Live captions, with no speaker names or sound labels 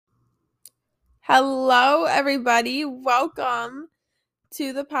Hello, everybody. Welcome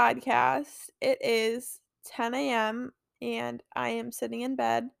to the podcast. It is 10 a.m. and I am sitting in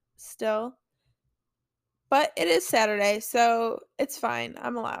bed still, but it is Saturday, so it's fine.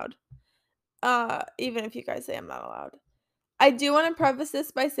 I'm allowed. Even if you guys say I'm not allowed. I do want to preface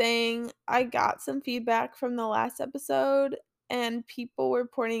this by saying I got some feedback from the last episode, and people were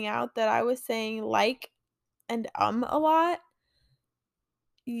pointing out that I was saying like and a lot.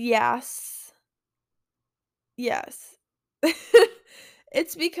 Yes. Yes.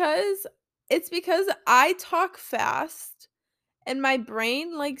 It's because it's because I talk fast and my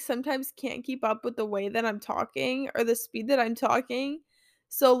brain like sometimes can't keep up with the way that I'm talking or the speed that I'm talking.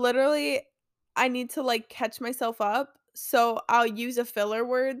 So literally I need to like catch myself up. So I'll use a filler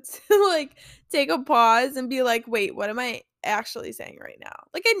word to like take a pause and be like, "Wait, what am I actually saying right now?"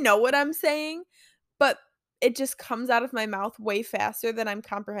 Like I know what I'm saying, but it just comes out of my mouth way faster than I'm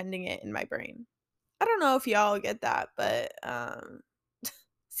comprehending it in my brain. I don't know if y'all get that, but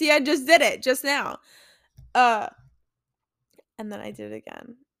see, I just did it just now. Uh and then I did it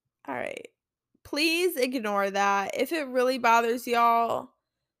again. All right. Please ignore that. If it really bothers y'all,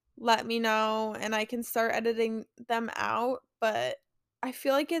 let me know and I can start editing them out, but I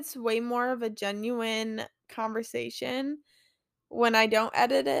feel like it's way more of a genuine conversation when I don't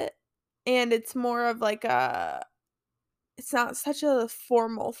edit it, and it's more of like a it's not such a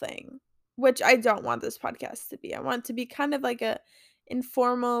formal thing, which I don't want this podcast to be. I want it to be kind of like a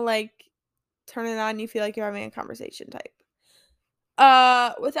informal, like turn it on, you feel like you're having a conversation type.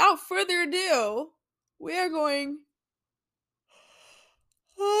 Without further ado, we are going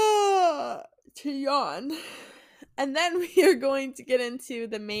to yawn. And then we are going to get into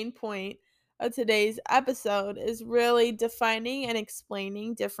the main point of today's episode is really defining and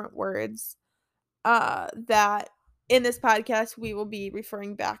explaining different words that in this podcast we will be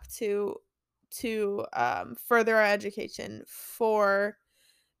referring back to further our education for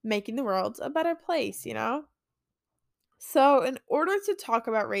making the world a better place, you know? So, in order to talk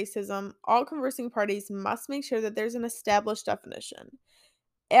about racism, all conversing parties must make sure that there's an established definition.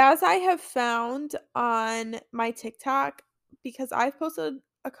 As I have found on my TikTok, because I've posted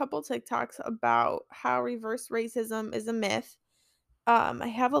a couple TikToks about how reverse racism is a myth, I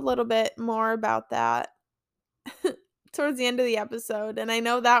have a little bit more about that towards the end of the episode, and I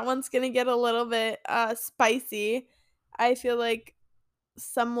know that one's gonna get a little bit spicy. I feel like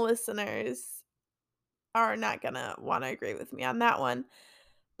some listeners are not gonna want to agree with me on that one,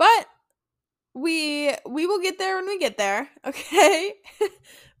 but we will get there when we get there, okay?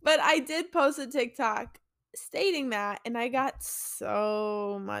 But I did post a TikTok stating that, and I got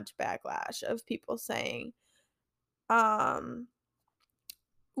so much backlash of people saying, um,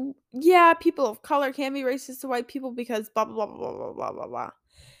 yeah, people of color can be racist to white people because blah blah blah blah blah blah blah blah.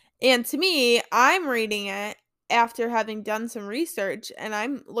 And to me, I'm reading it after having done some research, and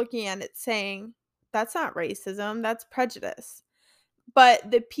I'm looking at it saying that's not racism, that's prejudice.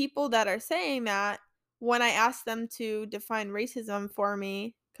 But the people that are saying that, when I asked them to define racism for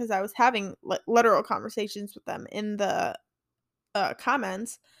me, because I was having literal conversations with them in the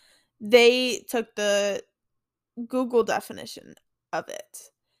comments, they took the Google definition of it.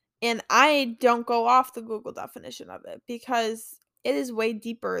 And I don't go off the Google definition of it because it is way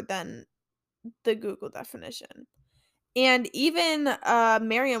deeper than the Google definition. And even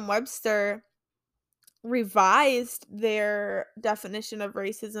Merriam-Webster revised their definition of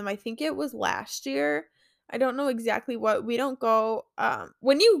racism. I think it was last year. I don't know exactly what. We don't go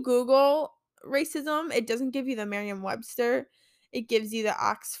when you Google racism, it doesn't give you the Merriam-Webster. It gives you the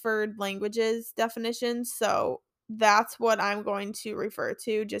Oxford Languages definition. So that's what I'm going to refer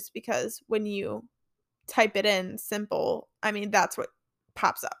to just because when you type it in simple, I mean that's what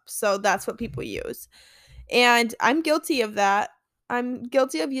pops up. So that's what people use. And I'm guilty of that. I'm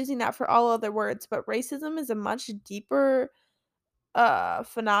guilty of using that for all other words, but racism is a much deeper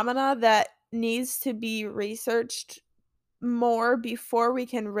phenomena that needs to be researched more before we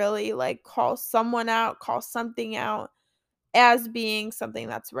can really like call someone out, call something out as being something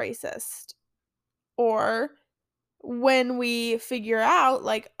that's racist. Or when we figure out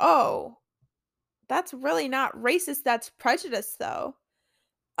like, oh, that's really not racist, that's prejudice though.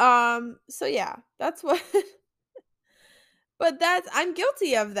 So yeah, that's what but that's I'm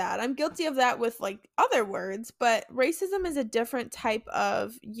guilty of that. I'm guilty of that with like other words, but racism is a different type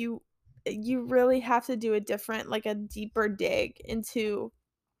of you really have to do a different like a deeper dig into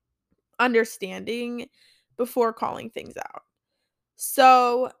understanding before calling things out.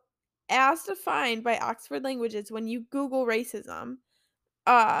 So, as defined by Oxford Languages, when you Google racism,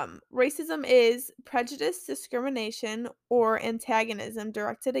 Racism is prejudice, discrimination, or antagonism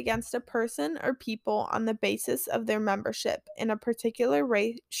directed against a person or people on the basis of their membership in a particular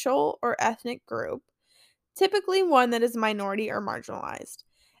racial or ethnic group, typically one that is minority or marginalized.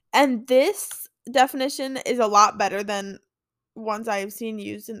 And this definition is a lot better than ones I have seen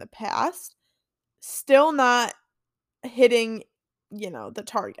used in the past. Still not hitting, the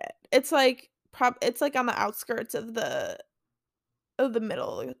target. It's like it's like on the outskirts of the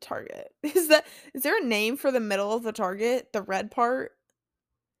middle of the target. Is there a name for the middle of the target? The red part?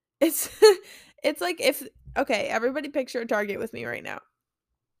 It's it's like if okay, everybody picture a target with me right now.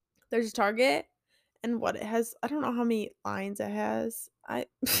 There's a target and what it has, I don't know how many lines it has. I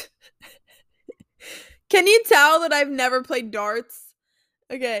Can you tell that I've never played darts?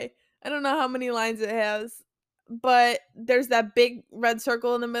 Okay, I don't know how many lines it has, but there's that big red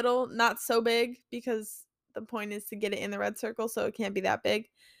circle in the middle, not so big because the point is to get it in the red circle, so it can't be that big.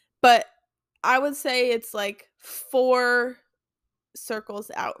 But I would say it's like 4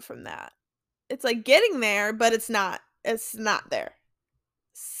 circles out from that. It's like getting there, but it's not. It's not there.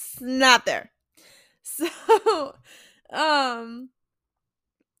 It's not there. So, um,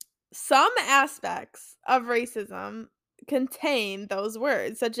 some aspects of racism contain those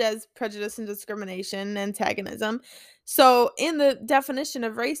words, such as prejudice and discrimination, antagonism. So, in the definition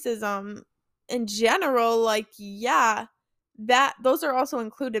of racism in general, like, yeah, that those are also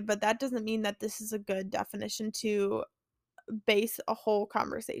included, but that doesn't mean that this is a good definition to base a whole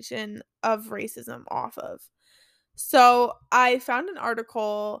conversation of racism off of. So, I found an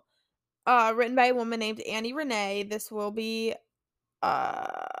article written by a woman named Annie Renee. This will be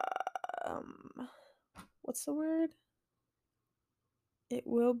um what's the word? It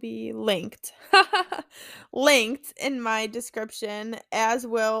will be linked. Linked in my description, as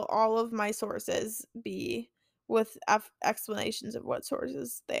will all of my sources be with explanations of what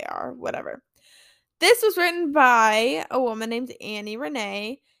sources they are, whatever. This was written by a woman named Annie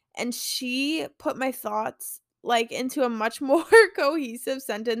Renee, and she put my thoughts like into a much more cohesive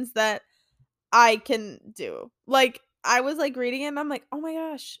sentence that I can do. Like I was like reading it and I'm like, "Oh my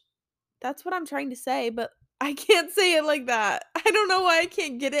gosh, that's what I'm trying to say, but I can't say it like that. I don't know why I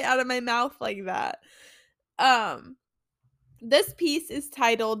can't get it out of my mouth like that." Um, this piece is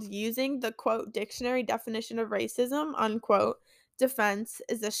titled Using the quote dictionary definition of racism, unquote, defense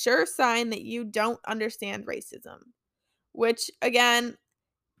is a sure sign that you don't understand racism. Which again,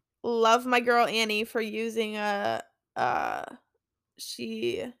 love my girl Annie for using uh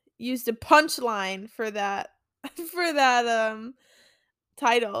she used a punchline for that for that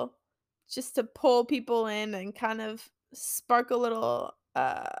title just to pull people in and kind of spark a little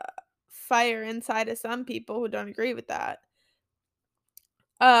fire inside of some people who don't agree with that.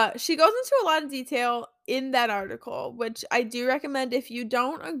 She goes into a lot of detail in that article, which I do recommend if you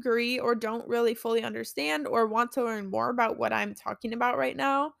don't agree or don't really fully understand or want to learn more about what I'm talking about right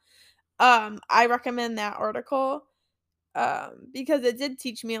now. I recommend that article because it did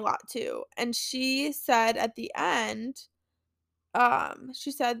teach me a lot too. And she said at the end,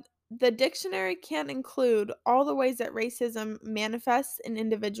 she said the dictionary can include all the ways that racism manifests in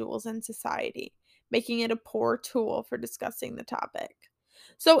individuals and society, making it a poor tool for discussing the topic.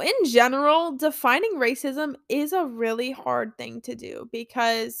 So, in general, defining racism is a really hard thing to do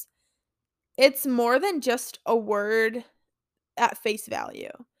because it's more than just a word at face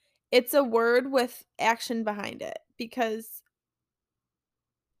value. It's a word with action behind it because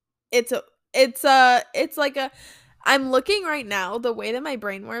it's a it's like a I'm looking right now, the way that my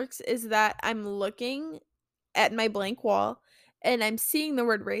brain works is that I'm looking at my blank wall and I'm seeing the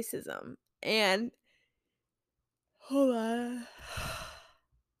word racism and hold on.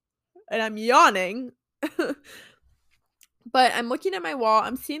 And I'm yawning. But I'm looking at my wall,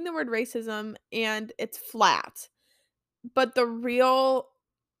 I'm seeing the word racism and it's flat. But the real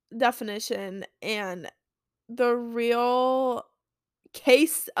definition and the real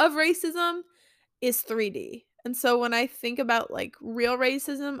case of racism is 3D. And so when I think about like real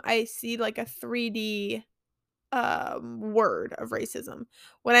racism, I see like a 3D word of racism.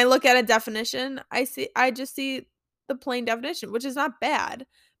 When I look at a definition, I just see the plain definition, which is not bad,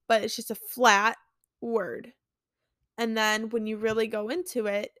 but it's just a flat word. And then when you really go into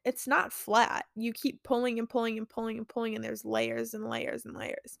it, it's not flat. You keep pulling and pulling and pulling and pulling and there's layers and layers and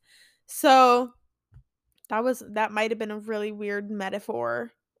layers. So that might have been a really weird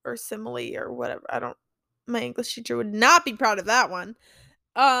metaphor or simile or whatever. I don't My English teacher would not be proud of that one.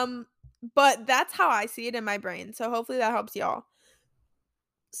 Um but that's how I see it in my brain. So hopefully that helps y'all.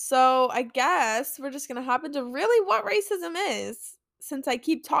 So I guess we're just going to hop into really what racism is since I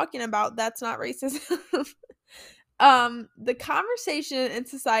keep talking about that's not racism. The conversation in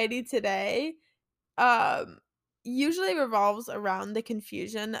society today um usually revolves around the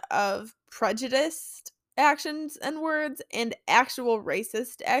confusion of prejudiced actions and words and actual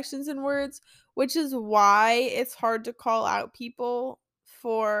racist actions and words, which is why it's hard to call out people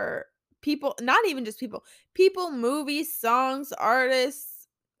for people, not even just people, movies, songs, artists,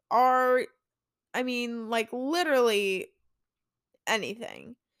 art, I mean, like literally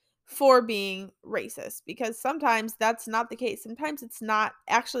anything for being racist, because sometimes that's not the case. Sometimes it's not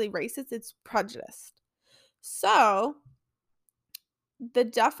actually racist, it's prejudiced. So, the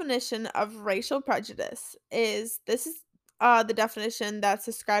definition of racial prejudice is this is the definition that's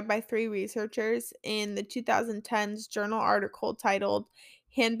described by three researchers in the 2010s journal article titled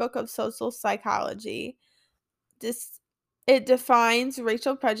Handbook of Social Psychology. This it defines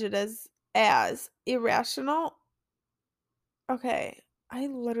racial prejudice as irrational. Okay, I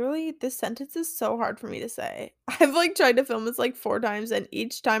literally this sentence is so hard for me to say. I've like tried to film this like 4 times, and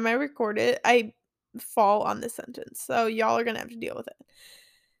each time I record it, I fall on this sentence. So y'all are gonna have to deal with it.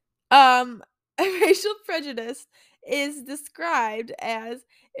 Racial prejudice is described as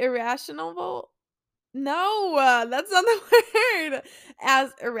irrational. No, that's not the word.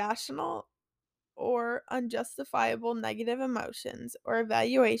 As irrational or unjustifiable negative emotions or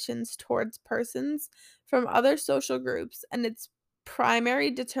evaluations towards persons from other social groups, and its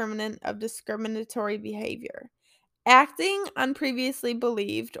primary determinant of discriminatory behavior. Acting on previously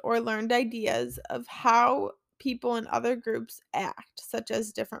believed or learned ideas of how people in other groups act, such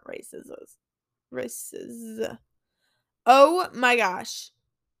as different races. Oh my gosh.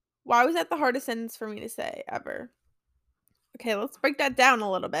 Why was that the hardest sentence for me to say ever? Okay, let's break that down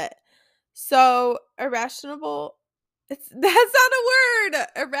a little bit. So, irrational, that's not a word.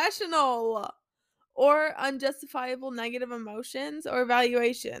 Irrational or unjustifiable negative emotions or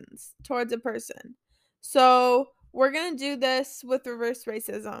evaluations towards a person. So, we're going to do this with reverse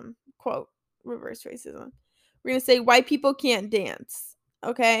racism. Quote, reverse racism. We're going to say white people can't dance.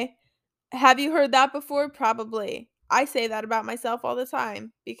 Okay? Have you heard that before? Probably. I say that about myself all the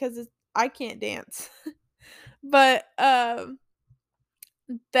time because I can't dance. But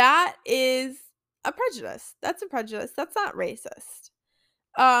that is a prejudice. That's a prejudice. That's not racist.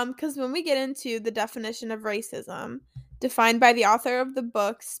 Because when we get into the definition of racism, defined by the author of the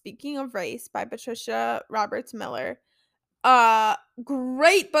book Speaking of Race by Patricia Roberts Miller.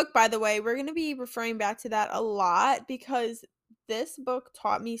 Great book, by the way. We're going to be referring back to that a lot because this book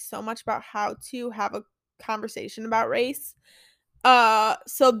taught me so much about how to have a conversation about race.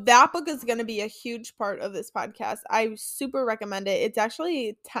 So that book is going to be a huge part of this podcast. I super recommend it. It's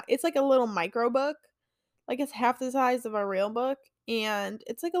actually it's like a little micro book. Like it's half the size of a real book, and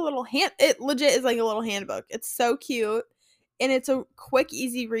it's like a little it legit is like a little handbook. It's so cute, and it's a quick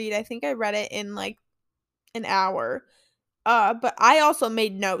easy read. I think I read it in like an hour. But I also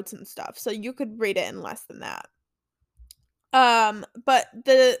made notes and stuff, so you could read it in less than that. But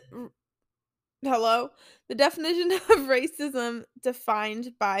the definition of racism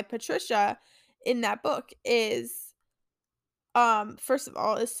defined by Patricia in that book is first of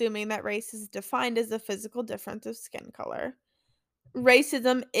all, assuming that race is defined as a physical difference of skin color.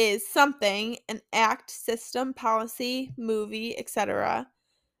 Racism is something, an act, system, policy, movie, etc.,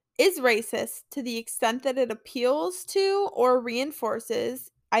 is racist to the extent that it appeals to or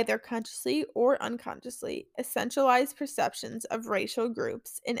reinforces, either consciously or unconsciously, essentialized perceptions of racial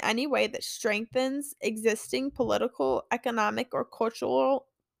groups in any way that strengthens existing political, economic, or cultural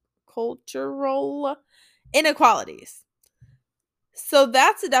inequalities. So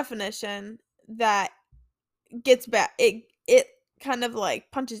that's a definition that gets back it kind of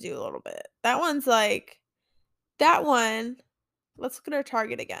like punches you a little bit. That one, let's look at our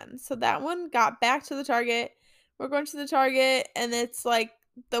Target again. So that one got back to the Target. We're going to the Target, and it's like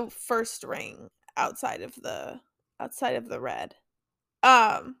the first ring outside of the red.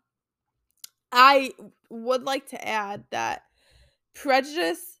 I would like to add that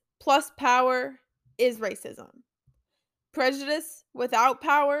prejudice plus power is racism. Prejudice without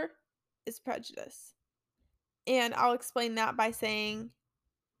power is prejudice. And I'll explain that by saying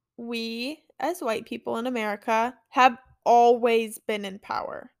we, as white people in America, have always been in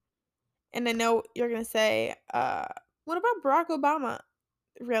power. And I know you're going to say, what about Barack Obama?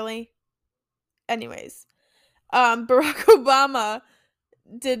 Really? Anyways, Barack Obama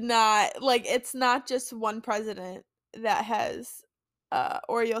did not, like, it's not just one president that has,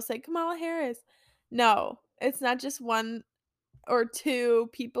 or you'll say Kamala Harris. No, it's not just one or two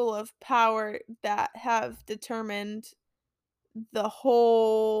people of power that have determined the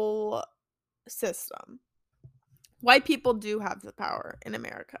whole system. White people do have the power in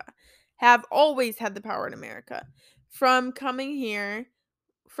America. have always had the power in America. From coming here,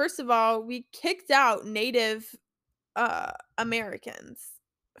 first of all, we kicked out Native Americans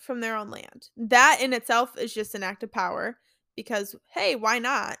from their own land. That in itself is just an act of power because, hey, why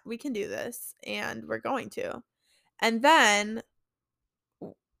not? We can do this and we're going to. And then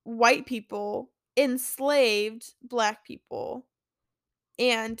white people enslaved black people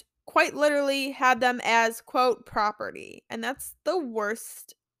and quite literally had them as, quote, property. And that's the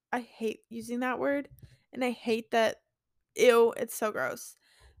worst. I hate using that word. And I hate that. Ew, it's so gross.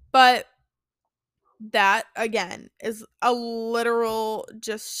 But that, again, is a literal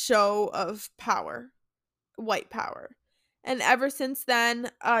just show of power, white power. And ever since then,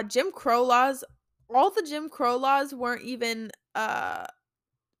 Jim Crow laws, all the Jim Crow laws weren't even,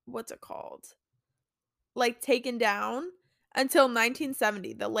 what's it called? Like taken down until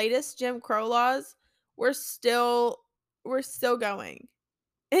 1970. The latest Jim Crow laws were still going.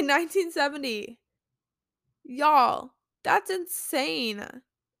 In 1970. Y'all, that's insane.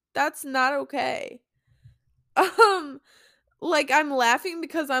 That's not okay. Um like I'm laughing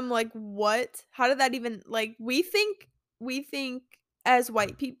because I'm like, what? How did that even like we think as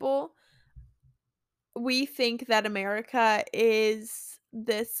white people, we think that America is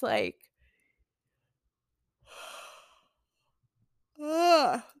this like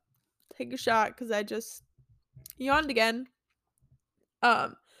ugh, take a shot cuz I just yawned again.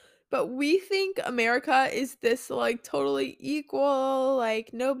 Um but we think America is this like totally equal, like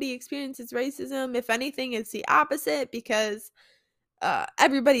nobody experiences racism. If anything, it's the opposite because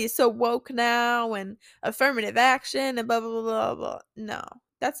everybody is so woke now and affirmative action and blah blah blah blah blah. No,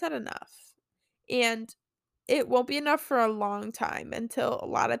 that's not enough. And it won't be enough for a long time until a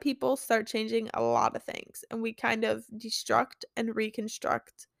lot of people start changing a lot of things and we kind of destruct and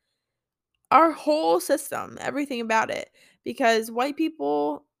reconstruct our whole system, everything about it, because white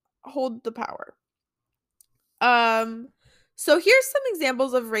people hold the power. Um so here's some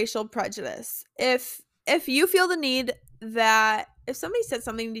examples of racial prejudice. If you feel the need that if somebody said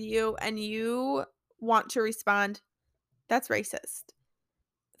something to you and you want to respond, that's racist.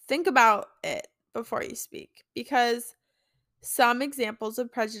 Think about it before you speak because some examples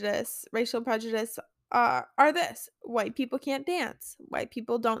of prejudice, racial prejudice, are this: white people can't dance, white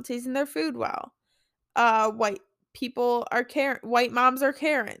people don't season their food well, white people are white moms are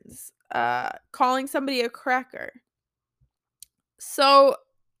Karens, calling somebody a cracker. So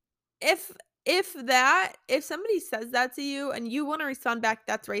if if somebody says that to you and you want to respond back,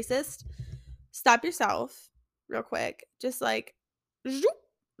 that's racist, stop yourself real quick. Just like zoop,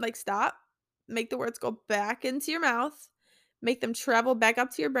 like stop. Make the words go back into your mouth. Make them travel back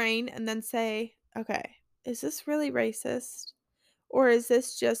up to your brain and then say, "Okay, is this really racist or is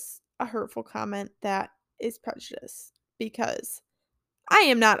this just a hurtful comment that is prejudice?" Because I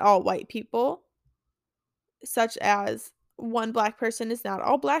am not all white people, such as one black person is not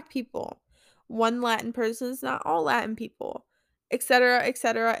all black people. One Latin person is not all Latin people, etc.,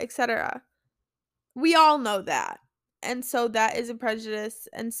 etc., etc. We all know that. And so that is a prejudice.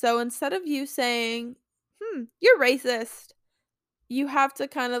 And so instead of you saying, you're racist, you have to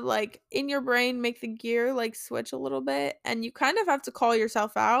kind of like in your brain make the gear like switch a little bit. And you kind of have to call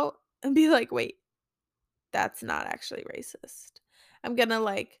yourself out and be like, wait, that's not actually racist. I'm going to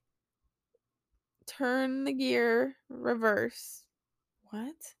like turn the gear reverse.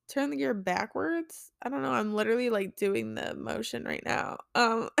 What? Turn the gear backwards? I don't know. I'm literally like doing the motion right now.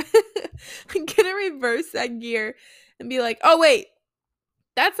 I'm gonna reverse that gear and be like, oh wait,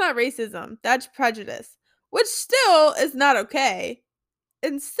 that's not racism. That's prejudice. Which still is not okay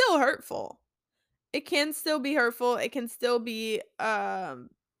and still hurtful. It can still be hurtful. It can still be I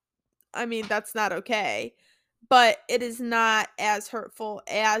mean, that's not okay. But it is not as hurtful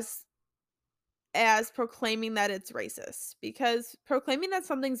as proclaiming that it's racist, because proclaiming that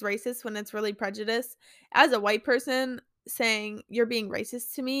something's racist when it's really prejudice, as a white person saying you're being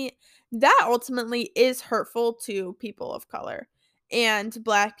racist to me, that ultimately is hurtful to people of color and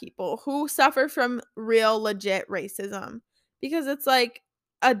black people who suffer from real legit racism, because it's like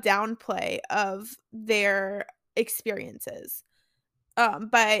a downplay of their experiences.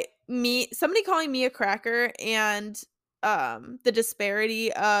 By me somebody calling me a cracker and the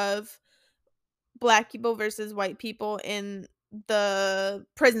disparity of black people versus white people in the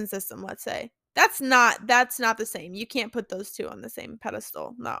prison system, let's say. That's not the same. You can't put those two on the same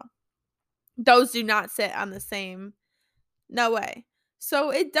pedestal. No. Those do not sit on the same, no way. So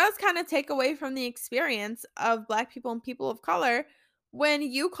it does kind of take away from the experience of black people and people of color when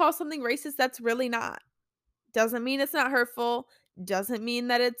you call something racist that's really not. Doesn't mean it's not hurtful, doesn't mean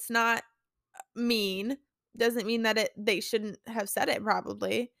that it's not mean, doesn't mean that they shouldn't have said it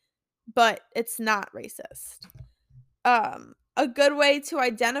probably. but it's not racist. A good way to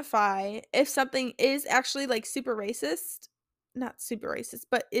identify if something is actually like super racist, not super racist,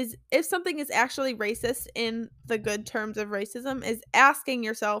 but is if something is actually racist in the good terms of racism is asking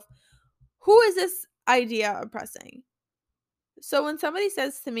yourself, who is this idea oppressing? So when somebody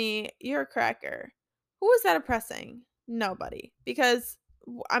says to me, "You're a cracker," who is that oppressing? Nobody, because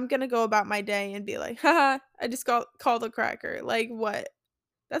I'm gonna go about my day and be like, "Haha, I just got called a cracker." Like what?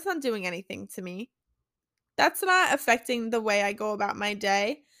 That's not doing anything to me. That's not affecting the way I go about my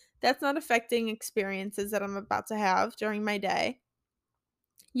day. That's not affecting experiences that I'm about to have during my day.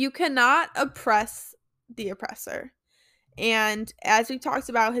 You cannot oppress the oppressor. And as we talked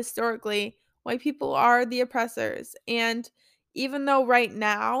about historically, white people are the oppressors. And even though right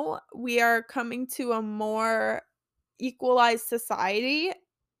now we are coming to a more equalized society,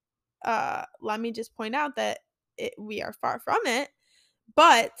 let me just point out that we are far from it.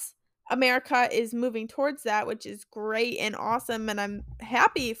 But America is moving towards that, which is great and awesome. And I'm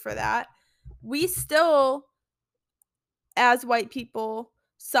happy for that. We still, as white people,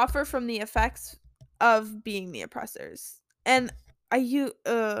 suffer from the effects of being the oppressors. And I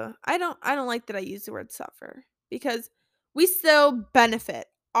don't like that I use the word suffer, because we still benefit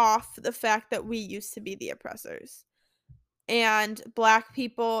off the fact that we used to be the oppressors. And black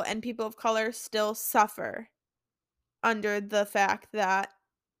people and people of color still suffer under the fact that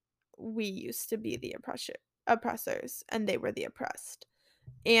we used to be the oppressors and they were the oppressed.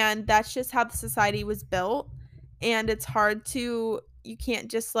 And that's just how the society was built. And it's hard to, you can't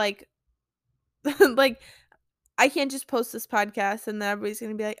just like like I can't just post this podcast and then everybody's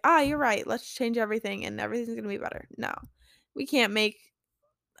going to be like, you're right, let's change everything and everything's going to be better. No. We can't make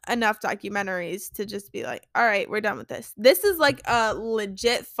enough documentaries to just be like, all right, we're done with this. This is like a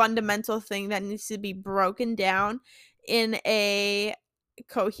legit fundamental thing that needs to be broken down in a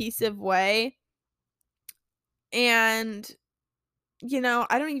cohesive way. And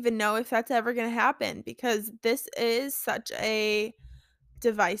I don't even know if that's ever going to happen, because this is such a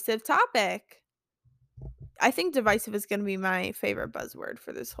divisive topic. I think divisive is going to be my favorite buzzword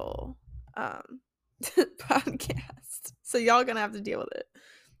for this whole podcast. So y'all going to have to deal with it.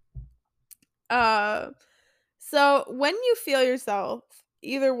 So when you feel yourself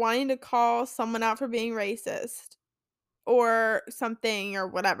either wanting to call someone out for being racist or something or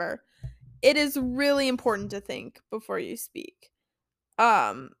whatever, it is really important to think before you speak.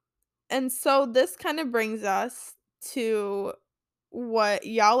 And so this kind of brings us to what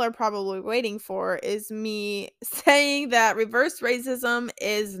y'all are probably waiting for, is me saying that reverse racism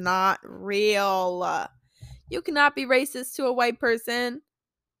is not real. You cannot be racist to a white person.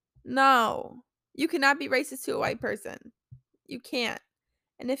 No. You cannot be racist to a white person. You can't.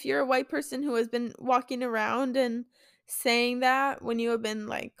 And if you're a white person who has been walking around and saying that when you have been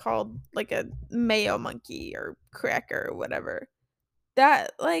like called like a mayo monkey or cracker or whatever,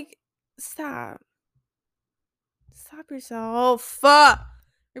 that like stop yourself.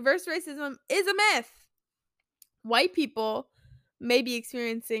 Reverse racism is a myth. White people may be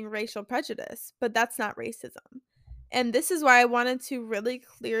experiencing racial prejudice, but that's not racism. And this is why I wanted to really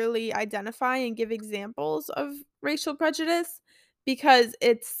clearly identify and give examples of racial prejudice, because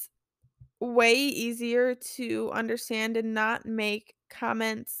it's way easier to understand and not make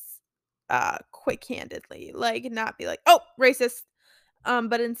comments quick-handedly. Like not be like, "Oh, racist."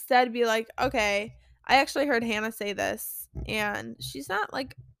 But instead be like, "Okay, I actually heard Hannah say this and she's not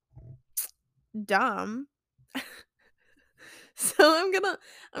like dumb." So I'm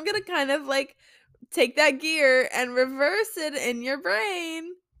gonna kind of like take that gear and reverse it in your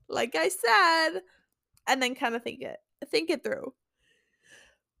brain, like I said, and then kind of think it through.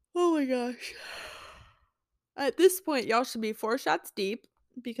 Oh my gosh. At this point, y'all should be 4 shots deep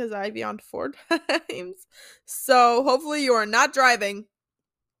because I've yawned 4 times. So hopefully you are not driving.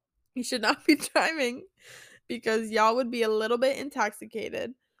 You should not be driving because y'all would be a little bit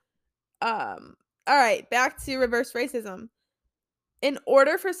intoxicated. All right, back to reverse racism. In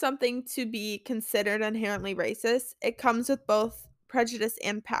order for something to be considered inherently racist, it comes with both prejudice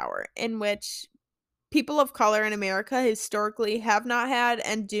and power, in which people of color in America historically have not had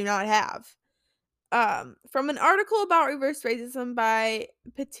and do not have. From an article about reverse racism by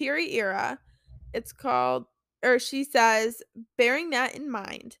Patiri Era, it's called, or she says, bearing that in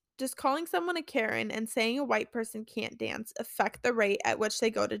mind, does calling someone a Karen and saying a white person can't dance affect the rate at which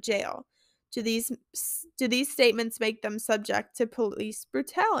they go to jail? Do these statements make them subject to police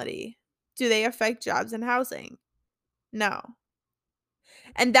brutality? Do they affect jobs and housing? No.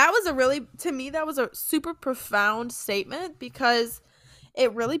 And that was to me, that was a super profound statement, because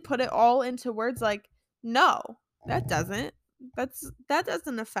it really put it all into words like, no, that doesn't. That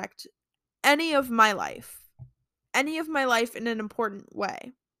doesn't affect any of my life. Any of my life in an important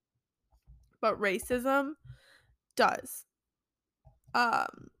way. But racism does.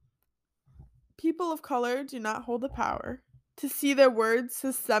 Um People of color do not hold the power to see their words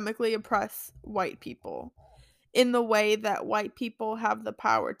systemically oppress white people in the way that white people have the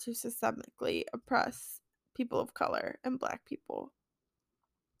power to systemically oppress people of color and black people.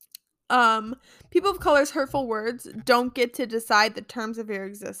 People of color's hurtful words don't get to decide the terms of your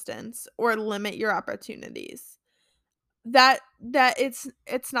existence or limit your opportunities. That it's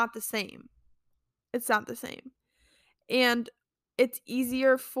not the same. It's not the same. And it's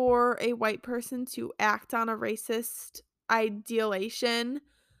easier for a white person to act on a racist ideation.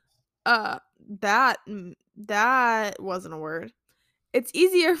 That wasn't a word. It's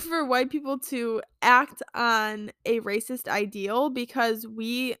easier for white people to act on a racist ideal because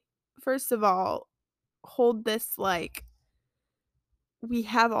we, first of all, hold this like we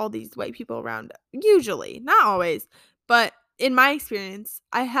have all these white people around. Usually, not always, but in my experience,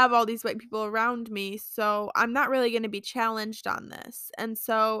 I have all these white people around me, so I'm not really going to be challenged on this. And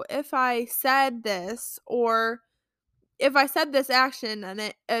so if I said this, or if I said this action and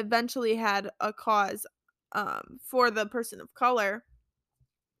it eventually had a cause for the person of color,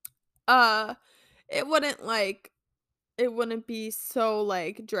 uh it wouldn't like it wouldn't be so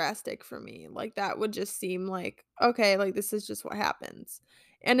like drastic for me. Like that would just seem like okay, like this is just what happens.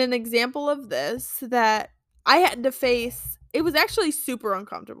 And an example of this that I had to face, it was actually super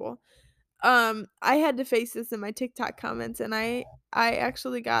uncomfortable. I had to face this in my TikTok comments, and I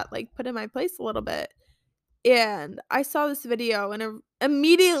actually got like put in my place a little bit. And I saw this video, and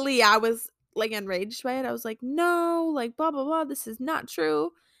immediately I was like enraged by it. I was like, "No, like blah blah blah, this is not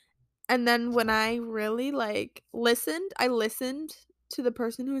true." And then when I really like listened, I listened to the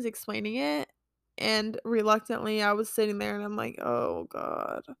person who was explaining it, and reluctantly I was sitting there and I'm like, "Oh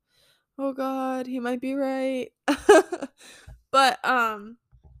god. Oh god, he might be right." But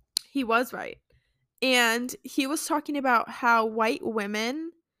he was right. And he was talking about how white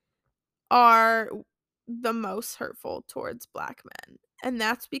women are the most hurtful towards black men. And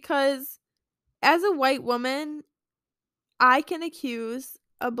that's because as a white woman, I can accuse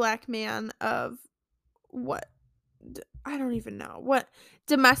a black man of what I don't even know what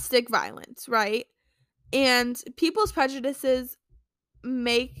domestic violence, right? And people's prejudices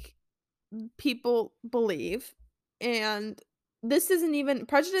make people believe, and this isn't even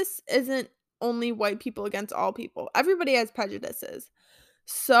prejudice isn't only white people against all people. Everybody has prejudices.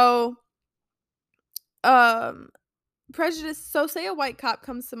 So, um prejudice, so say a white cop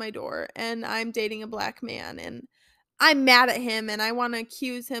comes to my door and I'm dating a black man and I'm mad at him and I want to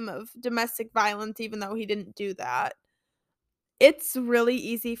accuse him of domestic violence even though he didn't do that. It's really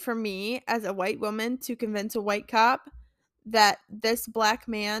easy for me as a white woman to convince a white cop that this black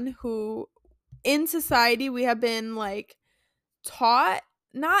man who in society we have been like taught,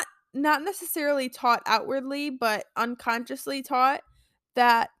 not necessarily taught outwardly but unconsciously taught,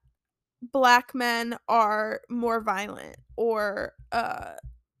 that black men are more violent or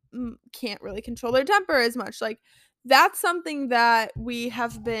can't really control their temper as much. Like that's something that we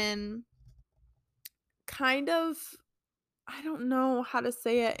have been kind of, I don't know how to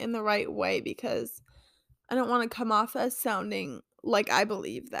say it in the right way because I don't want to come off as sounding like I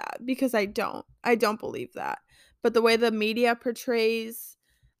believe that, because I don't. I don't believe that. But the way the media portrays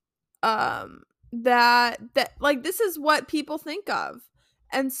um that like this is what people think of.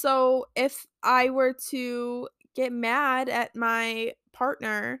 And so if I were to get mad at my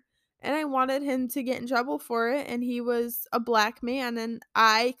partner and I wanted him to get in trouble for it and he was a black man and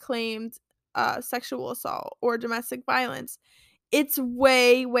I claimed sexual assault or domestic violence, it's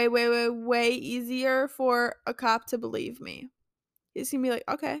way way way way way easier for a cop to believe me. He's gonna be like,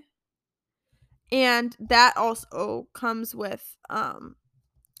 okay. And that also comes with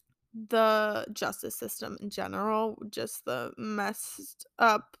the justice system in general, just the messed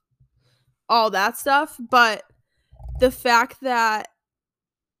up, all that stuff. But the fact that,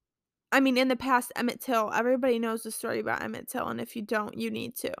 I mean, in the past, Emmett Till, everybody knows the story about Emmett Till, and if you don't, you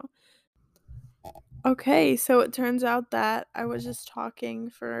need to. Okay, so it turns out that I was just talking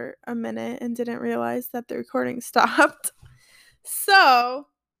for a minute and didn't realize that the recording stopped. So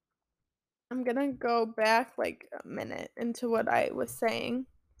I'm gonna go back like a minute into what I was saying.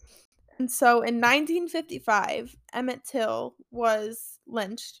 And so in 1955, Emmett Till was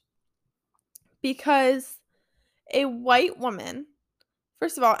lynched because a white woman,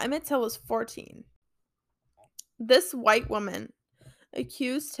 first of all, Emmett Till was 14. This white woman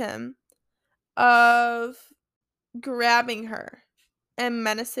accused him of grabbing her and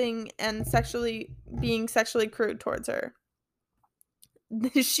menacing and being sexually crude towards her.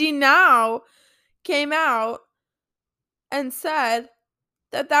 She now came out and said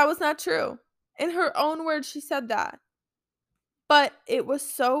that that was not true. In her own words, she said that. But it was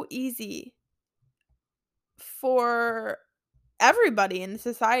so easy for everybody in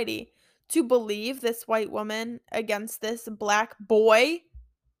society to believe this white woman against this black boy,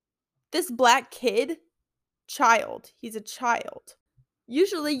 this black kid, child. He's a child.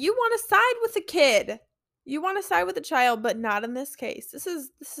 Usually you want to side with a kid. You want to side with a child, but not in this case. This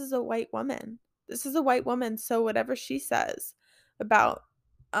is a white woman. This is a white woman, so whatever she says about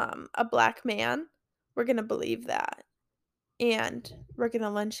a black man, we're going to believe that. And we're going to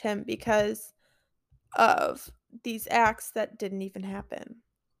lynch him because of these acts that didn't even happen.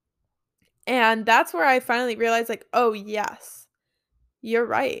 And that's where I finally realized, like, oh, yes, you're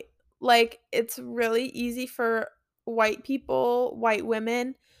right. Like, it's really easy for white people, white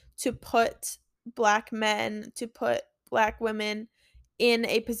women, to put black men, to put black women in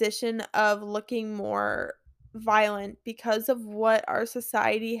a position of looking more violent because of what our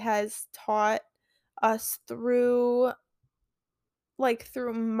society has taught us through, like,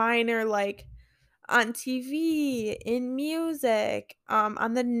 through minor, like, on TV, in music,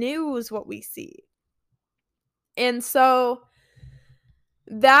 on the news, what we see. And so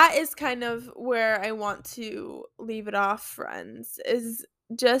that is kind of where I want to leave it off, friends, is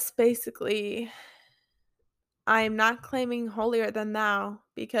just basically I'm not claiming holier than thou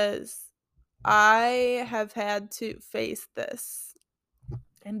because I have had to face this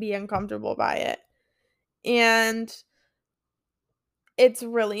and be uncomfortable by it. And it's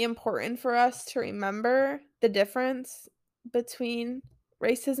really important for us to remember the difference between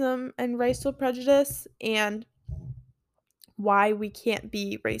racism and racial prejudice and why we can't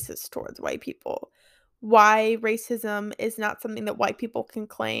be racist towards white people. Why racism is not something that white people can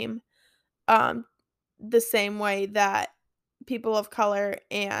claim um, the same way that people of color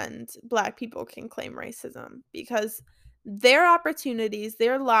and black people can claim racism because their opportunities,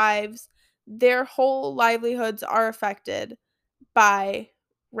 their lives, their whole livelihoods are affected by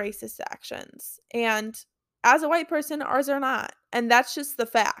racist actions. And as a white person, ours are not. And that's just the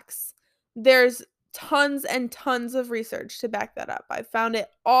facts. There's tons and tons of research to back that up. I found it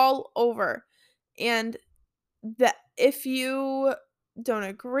all over. And that if you don't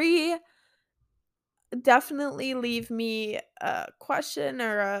agree, definitely leave me a question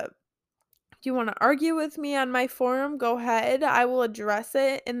or a do you want to argue with me on my forum? Go ahead. I will address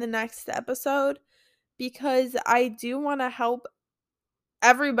it in the next episode because I do want to help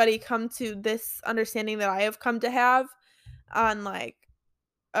everybody come to this understanding that I have come to have on like,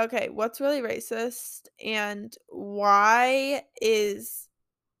 okay, what's really racist and why is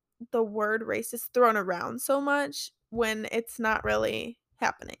the word racist thrown around so much when it's not really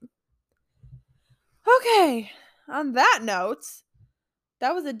happening. Okay, on that note,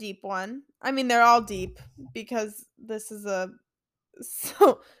 that was a deep one. I mean, they're all deep because this is a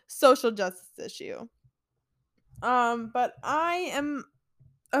social justice issue. But I am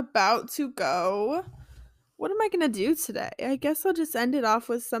about to go. What am I going to do today? I guess I'll just end it off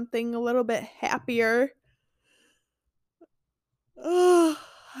with something a little bit happier. I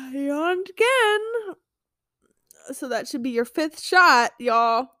yawned again. So that should be your 5th shot,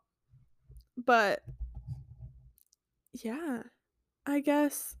 y'all. But yeah, I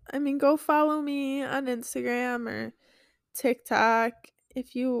guess. I mean, go follow me on Instagram or TikTok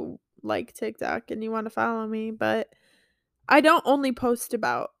if you like TikTok and you want to follow me. But I don't only post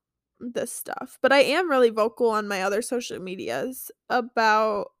about this stuff, but I am really vocal on my other social medias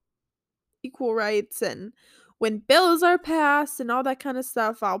about equal rights and when bills are passed and all that kind of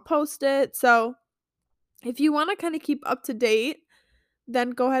stuff, I'll post it. So if you want to kind of keep up to date,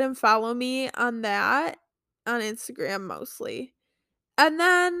 then go ahead and follow me on that on Instagram mostly. And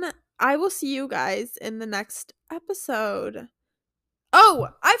then I will see you guys in the next episode. Oh,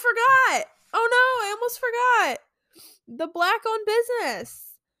 I forgot. Oh no, I almost forgot. The black owned business.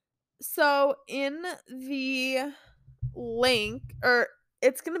 So in the link, or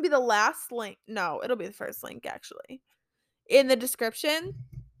it's going to be the last link. No, it'll be the first link actually. In the description,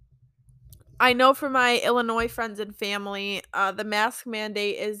 I know for my Illinois friends and family, the mask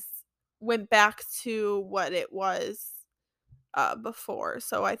mandate went back to what it was before.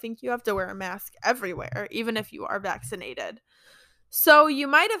 So I think you have to wear a mask everywhere, even if you are vaccinated. So you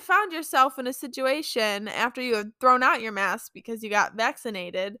might have found yourself in a situation after you have thrown out your mask because you got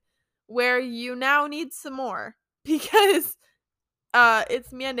vaccinated where you now need some more because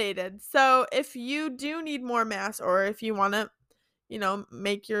it's mandated. So if you do need more masks or if you want to,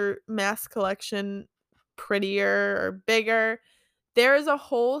 make your mask collection prettier or bigger, there is a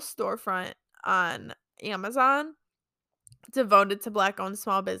whole storefront on Amazon devoted to Black owned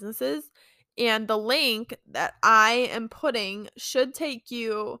small businesses. And the link that I am putting should take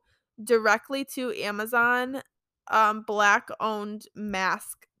you directly to Amazon Black owned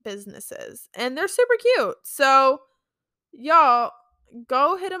mask businesses. And they're super cute. So, y'all,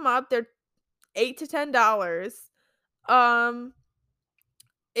 go hit them up. They're $8 to $10. Um,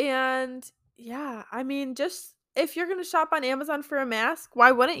 and yeah, I mean, just if you're gonna shop on Amazon for a mask,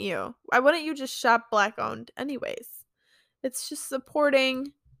 why wouldn't you? Why wouldn't you just shop Black owned anyways? It's just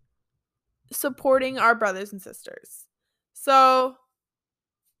supporting our brothers and sisters. So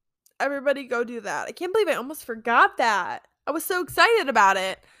everybody go do that. I can't believe I almost forgot that. I was so excited about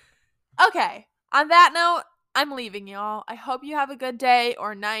it. Okay. On that note, I'm leaving y'all. I hope you have a good day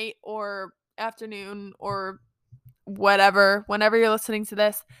or night or afternoon or whatever, whenever you're listening to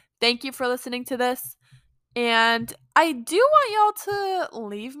this. Thank you for listening to this. And I do want y'all to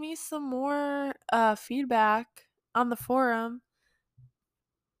leave me some more feedback on the forum.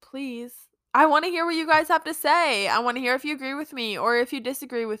 Please. I want to hear what you guys have to say. I want to hear if you agree with me or if you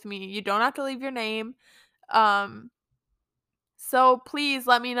disagree with me. You don't have to leave your name. So please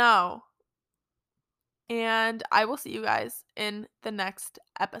let me know. And I will see you guys in the next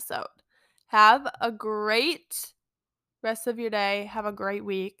episode. Have a great rest of your day. Have a great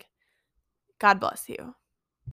week. God bless you.